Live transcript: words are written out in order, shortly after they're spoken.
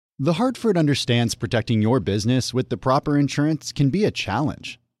The Hartford understands protecting your business with the proper insurance can be a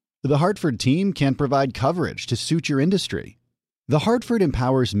challenge. The Hartford team can provide coverage to suit your industry. The Hartford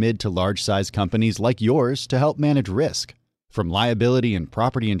empowers mid to large-size companies like yours to help manage risk, from liability and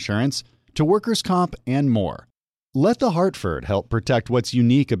property insurance to workers' comp and more. Let The Hartford help protect what's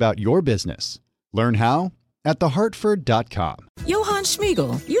unique about your business. Learn how at thehartford.com. Johann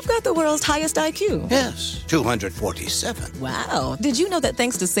Schmiegel, you've got the world's highest IQ. Yes, 247. Wow. Did you know that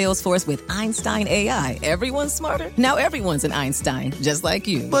thanks to Salesforce with Einstein AI, everyone's smarter? Now everyone's an Einstein, just like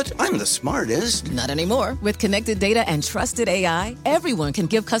you. But I'm the smartest. Not anymore. With connected data and trusted AI, everyone can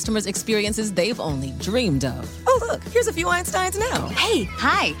give customers experiences they've only dreamed of. Oh, look, here's a few Einsteins now. Hey,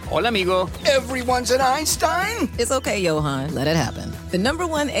 hi. Hola, amigo. Everyone's an Einstein? It's okay, Johann. Let it happen. The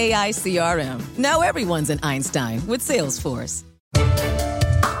 #1 AI CRM. Now everyone's an Einstein with Salesforce.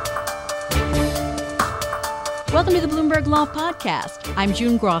 Welcome to the Bloomberg Law Podcast. I'm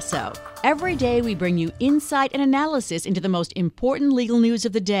June Grosso. Every day we bring you insight and analysis into the most important legal news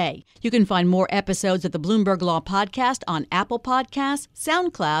of the day. You can find more episodes of the Bloomberg Law Podcast on Apple Podcasts,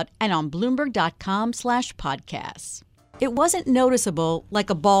 SoundCloud, and on Bloomberg.com/podcasts. It wasn't noticeable like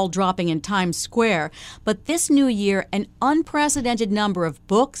a ball dropping in Times Square, but this new year, an unprecedented number of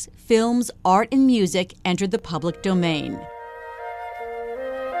books, films, art, and music entered the public domain.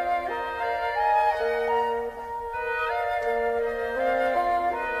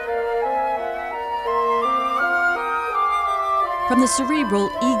 From the cerebral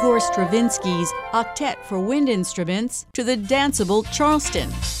Igor Stravinsky's Octet for Wind Instruments to the danceable Charleston.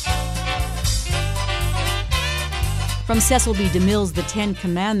 From Cecil B. DeMille's The Ten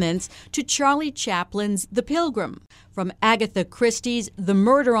Commandments to Charlie Chaplin's The Pilgrim. From Agatha Christie's The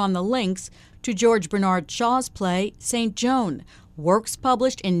Murder on the Links to George Bernard Shaw's play St. Joan. Works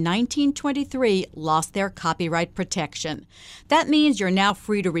published in 1923 lost their copyright protection. That means you're now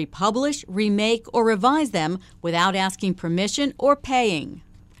free to republish, remake, or revise them without asking permission or paying.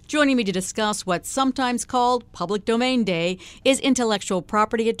 Joining me to discuss what's sometimes called Public Domain Day is intellectual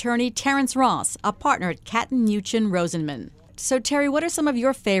property attorney Terrence Ross, a partner at Catton Muchin Rosenman. So, Terry, what are some of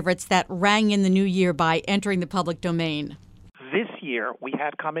your favorites that rang in the new year by entering the public domain? This year, we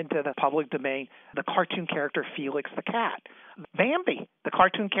had come into the public domain the cartoon character Felix the Cat. Bambi, the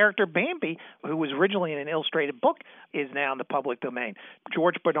cartoon character Bambi, who was originally in an illustrated book, is now in the public domain.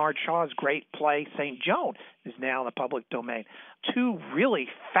 George Bernard Shaw's great play, St. Joan, is now in the public domain. Two really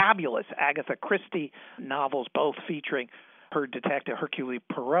fabulous Agatha Christie novels, both featuring her detective Hercule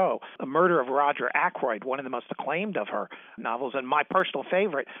Poirot, The Murder of Roger Ackroyd, one of the most acclaimed of her novels, and my personal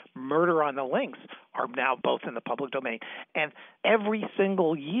favorite, Murder on the Links, are now both in the public domain. And every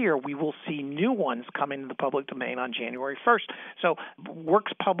single year we will see new ones come into the public domain on January 1st. So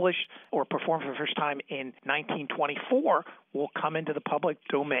works published or performed for the first time in 1924 will come into the public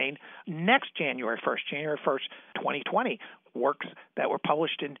domain next January 1st, January 1st, 2020. Works that were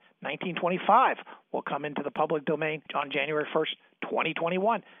published in 1925 will come into the public domain on January 1st,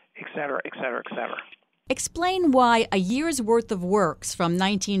 2021, et cetera, et cetera, et cetera. Explain why a year's worth of works from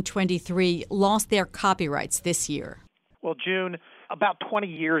 1923 lost their copyrights this year. Well, June, about 20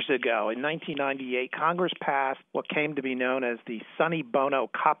 years ago, in 1998, Congress passed what came to be known as the Sonny Bono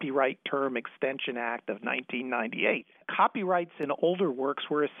Copyright Term Extension Act of 1998. Copyrights in older works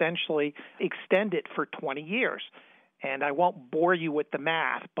were essentially extended for 20 years. And I won't bore you with the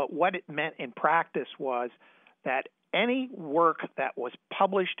math, but what it meant in practice was that any work that was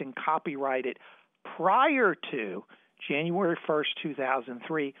published and copyrighted prior to January 1st,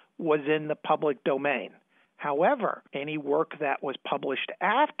 2003 was in the public domain. However, any work that was published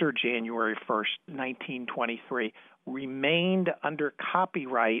after January 1st, 1923 remained under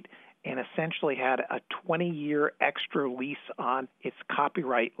copyright and essentially had a 20-year extra lease on its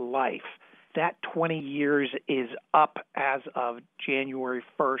copyright life. That 20 years is up as of January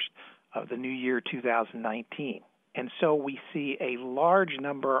 1st of the new year 2019. And so we see a large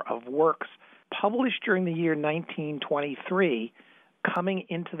number of works published during the year 1923 coming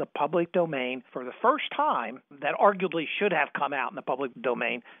into the public domain for the first time that arguably should have come out in the public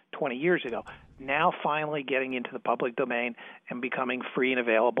domain 20 years ago, now finally getting into the public domain and becoming free and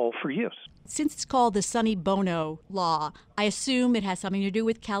available for use. Since it's called the Sonny Bono Law, I assume it has something to do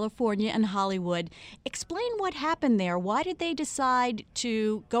with California and Hollywood. Explain what happened there. Why did they decide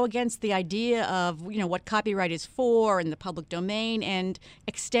to go against the idea of, what copyright is for in the public domain and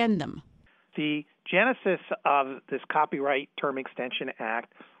extend them? The genesis of this Copyright Term Extension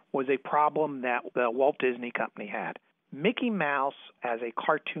Act was a problem that the Walt Disney Company had. Mickey Mouse as a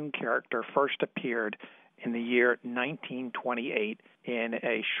cartoon character first appeared in the year 1928 in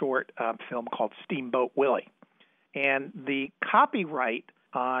a short film called Steamboat Willie. And the copyright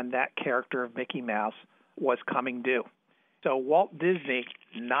on that character of Mickey Mouse was coming due. So Walt Disney,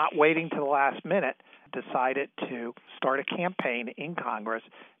 not waiting to the last minute, decided to start a campaign in Congress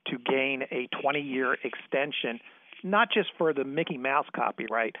to gain a 20-year extension, not just for the Mickey Mouse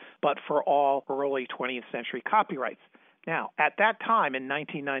copyright, but for all early 20th century copyrights. Now, at that time in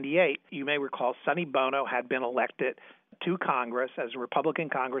 1998, you may recall Sonny Bono had been elected to Congress as a Republican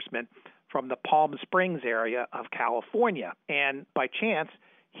congressman from the Palm Springs area of California. And by chance,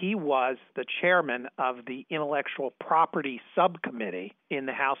 he was the chairman of the Intellectual Property Subcommittee in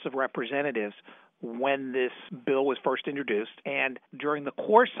the House of Representatives when this bill was first introduced. And during the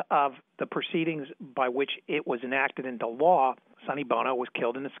course of the proceedings by which it was enacted into law, Sonny Bono was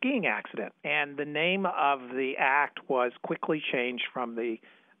killed in a skiing accident. And the name of the act was quickly changed from the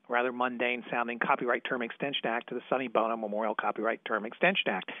rather mundane-sounding Copyright Term Extension Act to the Sonny Bono Memorial Copyright Term Extension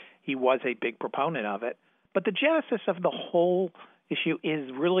Act. He was a big proponent of it. But the genesis of the whole issue is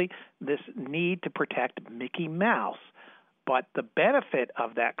really this need to protect Mickey Mouse. But the benefit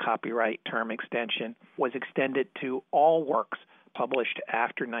of that copyright term extension was extended to all works published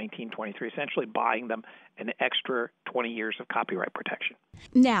after 1923, essentially buying them an extra 20 years of copyright protection.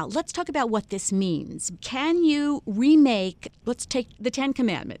 Now, let's talk about what this means. Can you remake, let's take the Ten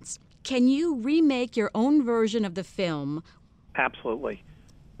Commandments. Can you remake your own version of the film? Absolutely.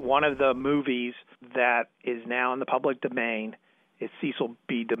 One of the movies that is now in the public domain is Cecil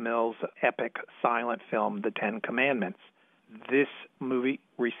B. DeMille's epic silent film, The Ten Commandments. This movie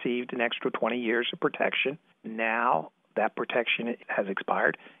received an extra 20 years of protection. Now that protection has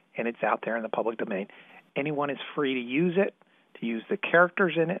expired, and it's out there in the public domain. Anyone is free to use it, to use the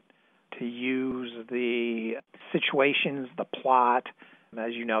characters in it, to use the situations, the plot.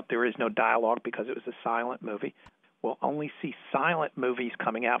 As you know, there is no dialogue because it was a silent movie. We'll only see silent movies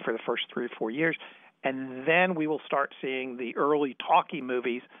coming out for the first 3 or 4 years, and then we will start seeing the early talkie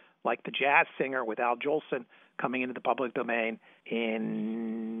movies like The Jazz Singer with Al Jolson coming into the public domain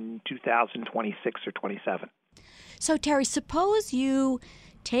in 2026 or 27. So, Terry, suppose you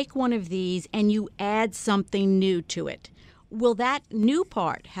take one of these and you add something new to it. Will that new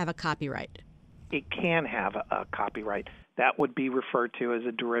part have a copyright? It can have a copyright. That would be referred to as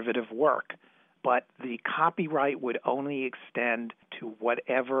a derivative work. But the copyright would only extend to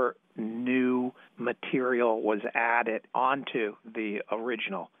whatever new material was added onto the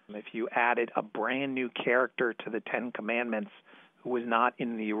original. If you added a brand new character to the Ten Commandments who was not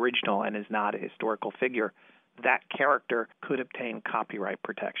in the original and is not a historical figure, that character could obtain copyright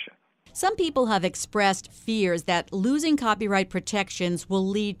protection. Some people have expressed fears that losing copyright protections will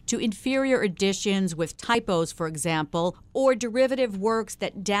lead to inferior editions with typos, for example, or derivative works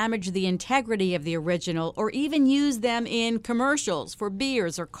that damage the integrity of the original or even use them in commercials for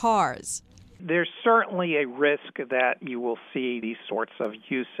beers or cars. There's certainly a risk that you will see these sorts of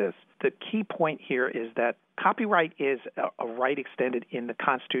uses. The key point here is that copyright is a right extended in the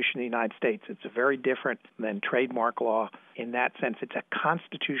Constitution of the United States. It's very different than trademark law. In that sense, it's a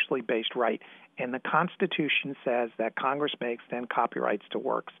constitutionally based right. And the Constitution says that Congress may extend copyrights to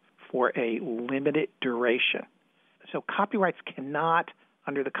works for a limited duration. So copyrights cannot,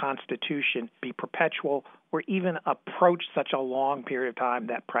 under the Constitution, be perpetual or even approach such a long period of time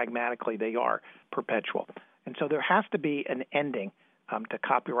that pragmatically they are perpetual. And so there has to be an ending to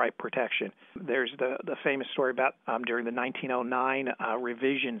copyright protection. There's the famous story about during the 1909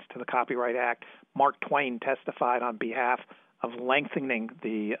 revisions to the Copyright Act, Mark Twain testified on behalf of lengthening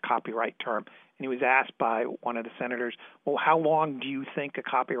the copyright term. And he was asked by one of the senators, well, how long do you think a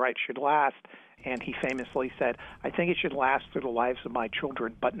copyright should last? And he famously said, I think it should last through the lives of my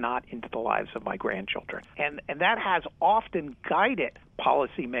children, but not into the lives of my grandchildren. And that has often guided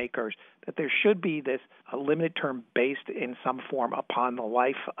policymakers that there should be this limited term based in some form upon the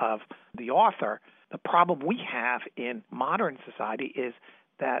life of the author. The problem we have in modern society is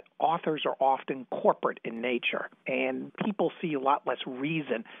that authors are often corporate in nature, and people see a lot less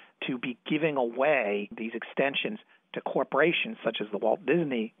reason to be giving away these extensions to corporations such as the Walt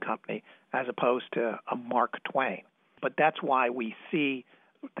Disney Company as opposed to a Mark Twain. But that's why we see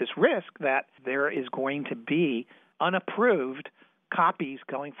this risk that there is going to be unapproved copies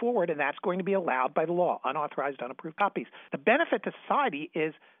going forward, and that's going to be allowed by the law, unauthorized, unapproved copies. The benefit to society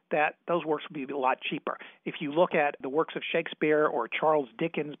is that those works will be a lot cheaper. If you look at the works of Shakespeare or Charles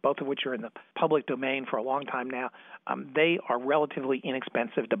Dickens, both of which are in the public domain for a long time now, they are relatively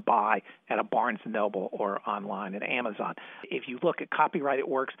inexpensive to buy at a Barnes & Noble or online at Amazon. If you look at copyrighted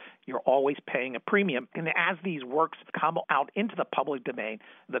works, you're always paying a premium. And as these works come out into the public domain,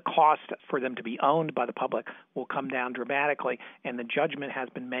 the cost for them to be owned by the public will come down dramatically. And the judgment has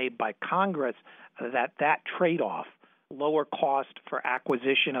been made by Congress that that trade-off lower cost for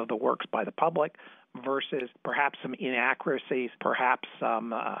acquisition of the works by the public versus perhaps some inaccuracies, perhaps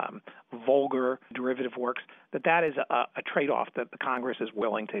some vulgar derivative works, that is a trade-off that the Congress is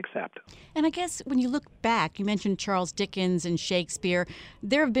willing to accept. And I guess when you look back, you mentioned Charles Dickens and Shakespeare.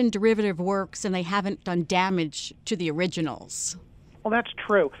 There have been derivative works, and they haven't done damage to the originals. Well, that's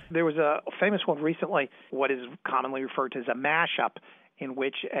true. There was a famous one recently, what is commonly referred to as a mashup, in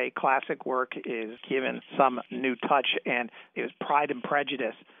which a classic work is given some new touch, and it was Pride and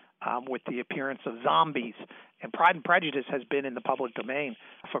Prejudice with the appearance of zombies. And Pride and Prejudice has been in the public domain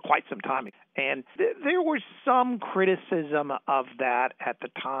for quite some time. And there was some criticism of that at the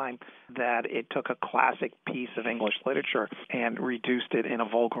time, that it took a classic piece of English literature and reduced it in a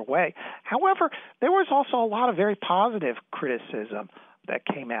vulgar way. However, there was also a lot of very positive criticism that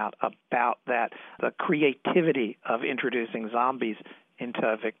came out about that, the creativity of introducing zombies into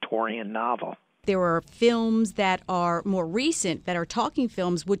a Victorian novel. There are films that are more recent, that are talking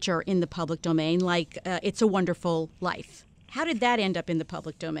films, which are in the public domain, like It's a Wonderful Life. How did that end up in the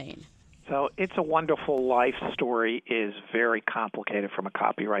public domain? So It's a Wonderful Life story is very complicated from a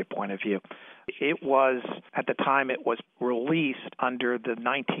copyright point of view. It was, at the time, it was released under the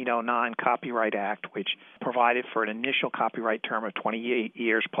 1909 Copyright Act, which provided for an initial copyright term of 28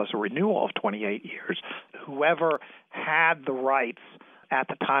 years plus a renewal of 28 years. Whoever had the rights at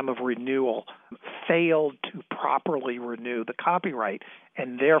the time of renewal failed to properly renew the copyright,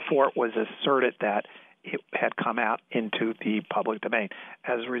 and therefore it was asserted that it had come out into the public domain.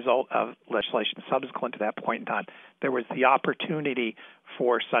 As a result of legislation subsequent to that point in time, there was the opportunity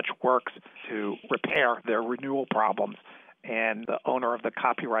for such works to repair their renewal problems, and the owner of the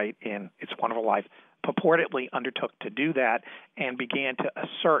copyright in It's a Wonderful Life purportedly undertook to do that and began to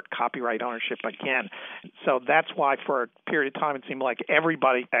assert copyright ownership again. So that's why for a period of time it seemed like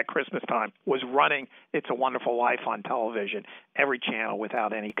everybody at Christmas time was running It's a Wonderful Life on television, every channel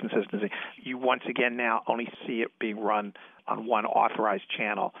without any consistency. You once again now only see it being run on one authorized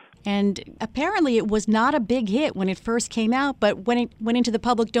channel. And apparently it was not a big hit when it first came out, but when it went into the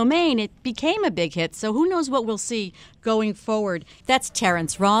public domain, it became a big hit. So who knows what we'll see going forward. That's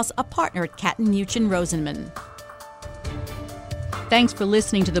Terrence Ross, a partner at Catton Muchin Rosenman. Thanks for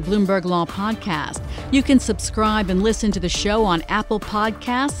listening to the Bloomberg Law Podcast. You can subscribe and listen to the show on Apple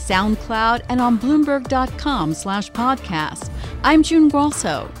Podcasts, SoundCloud, and on Bloomberg.com/podcast. I'm June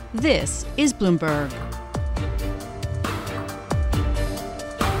Grosso. This is Bloomberg.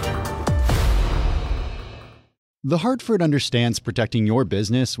 The Hartford understands protecting your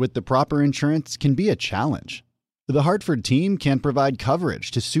business with the proper insurance can be a challenge. The Hartford team can provide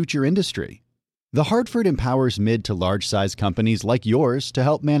coverage to suit your industry. The Hartford empowers mid to large size companies like yours to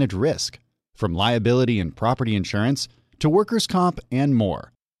help manage risk, from liability and property insurance to workers' comp and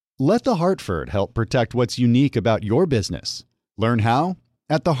more. Let The Hartford help protect what's unique about your business. Learn how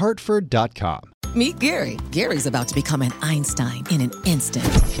at thehartford.com. Meet Gary. Gary's about to become an Einstein in an instant.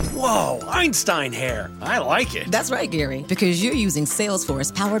 Whoa, Einstein hair. I like it. That's right, Gary, because you're using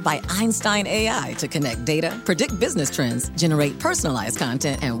Salesforce powered by Einstein AI to connect data, predict business trends, generate personalized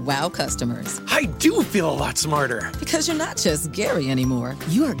content, and wow customers. I do feel a lot smarter. Because you're not just Gary anymore.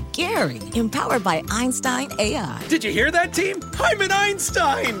 You're Gary, empowered by Einstein AI. Did you hear that, team? I'm an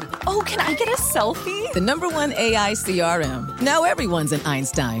Einstein. Oh, can I get a selfie? The #1 AI CRM. Now everyone's an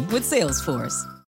Einstein with Salesforce.